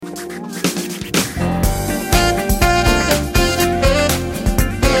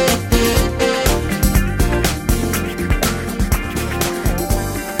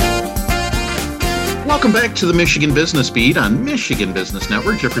Welcome back to the Michigan Business Beat on Michigan Business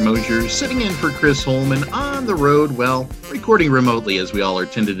Network. Jeffrey Mosier sitting in for Chris Holman on the road, recording remotely as we all are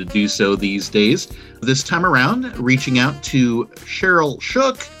tended to do so these days. This time around, reaching out to Cheryl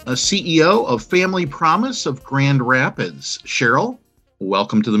Shook, a CEO of Family Promise of Grand Rapids. Cheryl,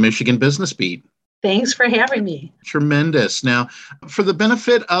 welcome to the Michigan Business Beat. Thanks for having me. Tremendous. Now, for the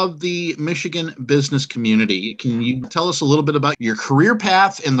benefit of the Michigan business community, can you tell us a little bit about your career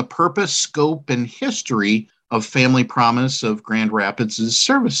path and the purpose, scope, and history of Family Promise of Grand Rapids'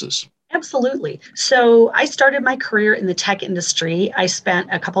 services? Absolutely. So I started my career in the tech industry. I spent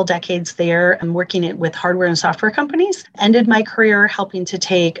a couple decades there working with hardware and software companies, ended my career helping to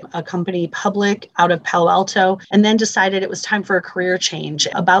take a company public out of Palo Alto, and then decided it was time for a career change.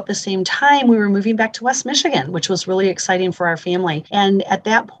 About the same time, we were moving back to West Michigan, which was really exciting for our family. And at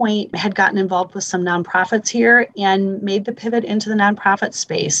that point, I had gotten involved with some nonprofits here and made the pivot into the nonprofit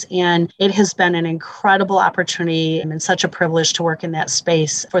space. And it has been an incredible opportunity and such a privilege to work in that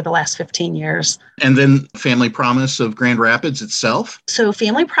space for the last 15 years. And then Family Promise of Grand Rapids itself? So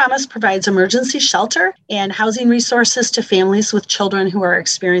Family Promise provides emergency shelter and housing resources to families with children who are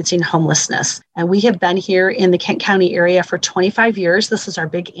experiencing homelessness. And we have been here in the Kent County area for 25 years. This is our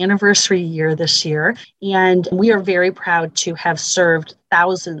big anniversary year this year. And we are very proud to have served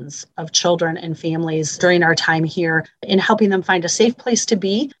thousands of children and families during our time here in helping them find a safe place to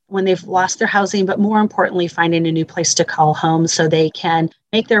be when they've lost their housing, but more importantly, finding a new place to call home so they can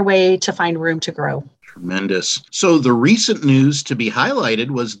make their way to find room to grow. Tremendous. So the recent news to be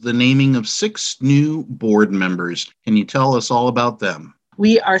highlighted was the naming of 6 new board members. Can you tell us all about them?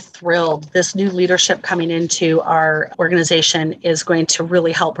 We are thrilled. This new leadership coming into our organization is going to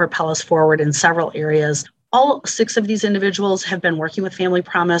really help propel us forward in several areas. All 6 of these individuals have been working with Family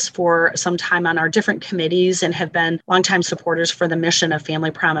Promise for some time on our different committees and have been longtime supporters for the mission of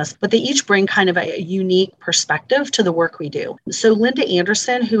Family Promise, but they each bring kind of a unique perspective to the work we do. So Linda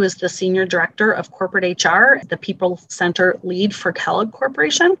Anderson, who is the Senior Director of Corporate HR, the People Center lead for Kellogg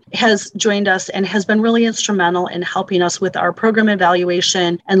Corporation, has joined us and has been really instrumental in helping us with our program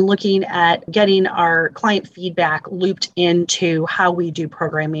evaluation and looking at getting our client feedback looped into how we do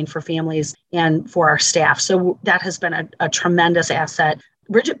programming for families and for our staff. So that has been a tremendous asset.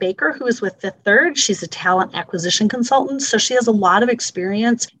 Bridget Baker, who is with Fifth Third, she's a talent acquisition consultant. So she has a lot of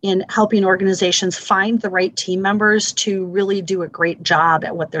experience in helping organizations find the right team members to really do a great job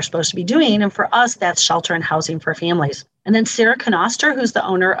at what they're supposed to be doing. And for us, that's shelter and housing for families. And then Sarah Canoster, who's the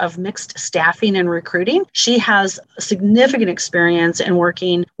owner of Mixed Staffing and Recruiting. She has significant experience in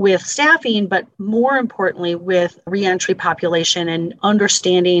working with staffing, but more importantly, with reentry population and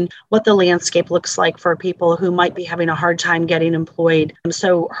understanding what the landscape looks like for people who might be having a hard time getting employed.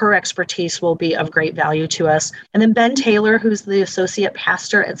 So her expertise will be of great value to us. And then Ben Taylor, who's the associate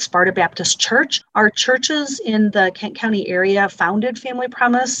pastor at Sparta Baptist Church. Our churches in the Kent County area founded Family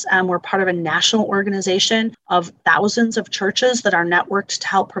Promise. We're part of a national organization of thousands of churches that are networked to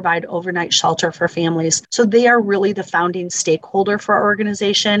help provide overnight shelter for families. So they are really the founding stakeholder for our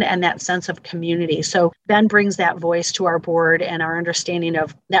organization and that sense of community. So Ben brings that voice to our board and our understanding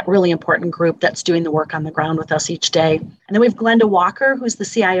of that really important group that's doing the work on the ground with us each day. And then we have Glenda Walker, who's the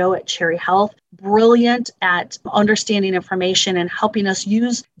CIO at Cherry Health. Brilliant at understanding information and helping us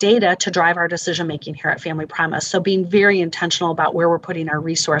use data to drive our decision-making here at Family Promise. So being very intentional about where we're putting our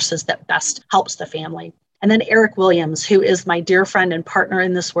resources that best helps the family. And then Eric Williams, who is my dear friend and partner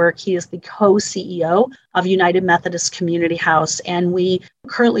in this work. He is the co-CEO of United Methodist Community House. And we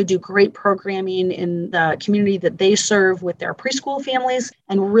currently do great programming in the community that they serve with their preschool families,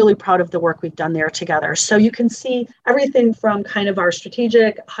 and we're really proud of the work we've done there together. So you can see everything from kind of our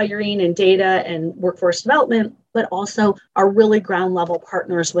strategic hiring and data and workforce development, but also our really ground level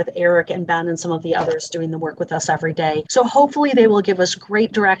partners with Eric and Ben and some of the others doing the work with us every day. So hopefully they will give us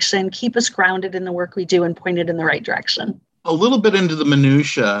great direction, keep us grounded in the work we do and pointed in the right direction. A little bit into the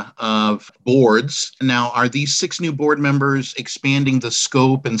minutia of boards. Now, are these 6 new board members expanding the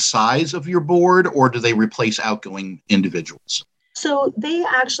scope and size of your board, or do they replace outgoing individuals? So they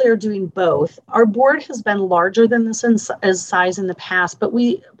actually are doing both. Our board has been larger than this as size in the past, but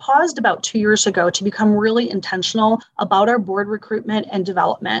we paused about 2 years ago to become really intentional about our board recruitment and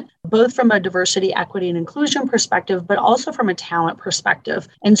development, both from a diversity, equity, and inclusion perspective, but also from a talent perspective.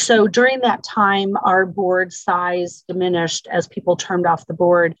 And so during that time, our board size diminished as people termed off the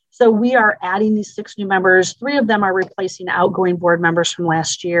board. So we are adding these 6 new members. 3 of them are replacing outgoing board members from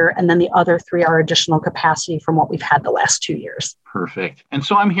last year, and then the other 3 are additional capacity from what we've had the last 2 years. Perfect. And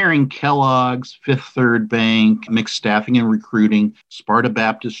so I'm hearing Kellogg's, Fifth Third Bank, Mixed Staffing and Recruiting, Sparta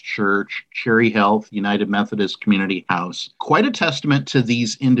Baptist Church, Cherry Health, United Methodist Community House. Quite a testament to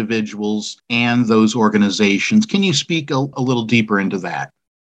these individuals and those organizations. Can you speak a little deeper into that?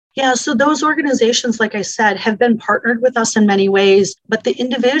 Yeah, so those organizations, like I said, have been partnered with us in many ways, but the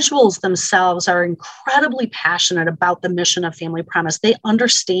individuals themselves are incredibly passionate about the mission of Family Promise. They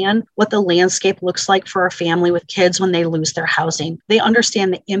understand what the landscape looks like for a family with kids when they lose their housing. They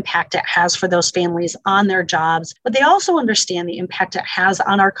understand the impact it has for those families on their jobs, but they also understand the impact it has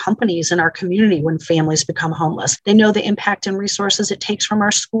on our companies and our community when families become homeless. They know the impact and resources it takes from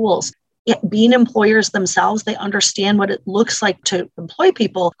our schools. Being employers themselves, they understand what it looks like to employ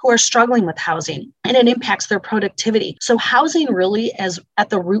people who are struggling with housing, and it impacts their productivity. So housing really is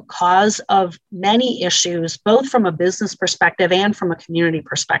at the root cause of many issues, both from a business perspective and from a community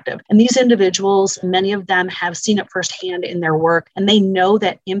perspective. And these individuals, many of them have seen it firsthand in their work, and they know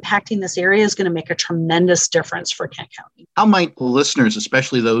that impacting this area is going to make a tremendous difference for Kent County. How might listeners,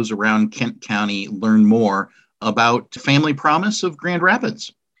 especially those around Kent County, learn more about Family Promise of Grand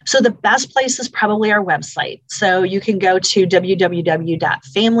Rapids? So the best place is probably our website. So you can go to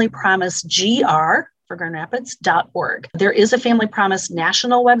www.familypromisegr.org. There is a Family Promise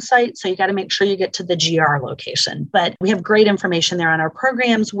national website, so you got to make sure you get to the GR location. But we have great information there on our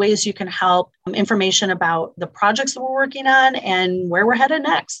programs, ways you can help, information about the projects that we're working on, and where we're headed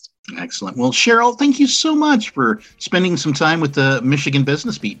next. Excellent. Well, Cheryl, thank you so much for spending some time with the Michigan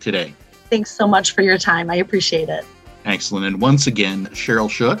Business Beat today. Thanks so much for your time. I appreciate it. Excellent. And once again, Cheryl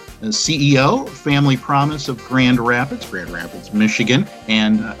Shook, CEO, Family Promise of Grand Rapids, Michigan.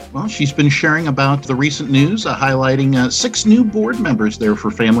 And, she's been sharing about the recent news, highlighting 6 new board members there for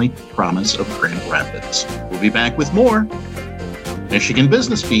Family Promise of Grand Rapids. We'll be back with more Michigan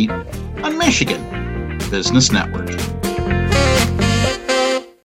Business Beat on Michigan Business Network.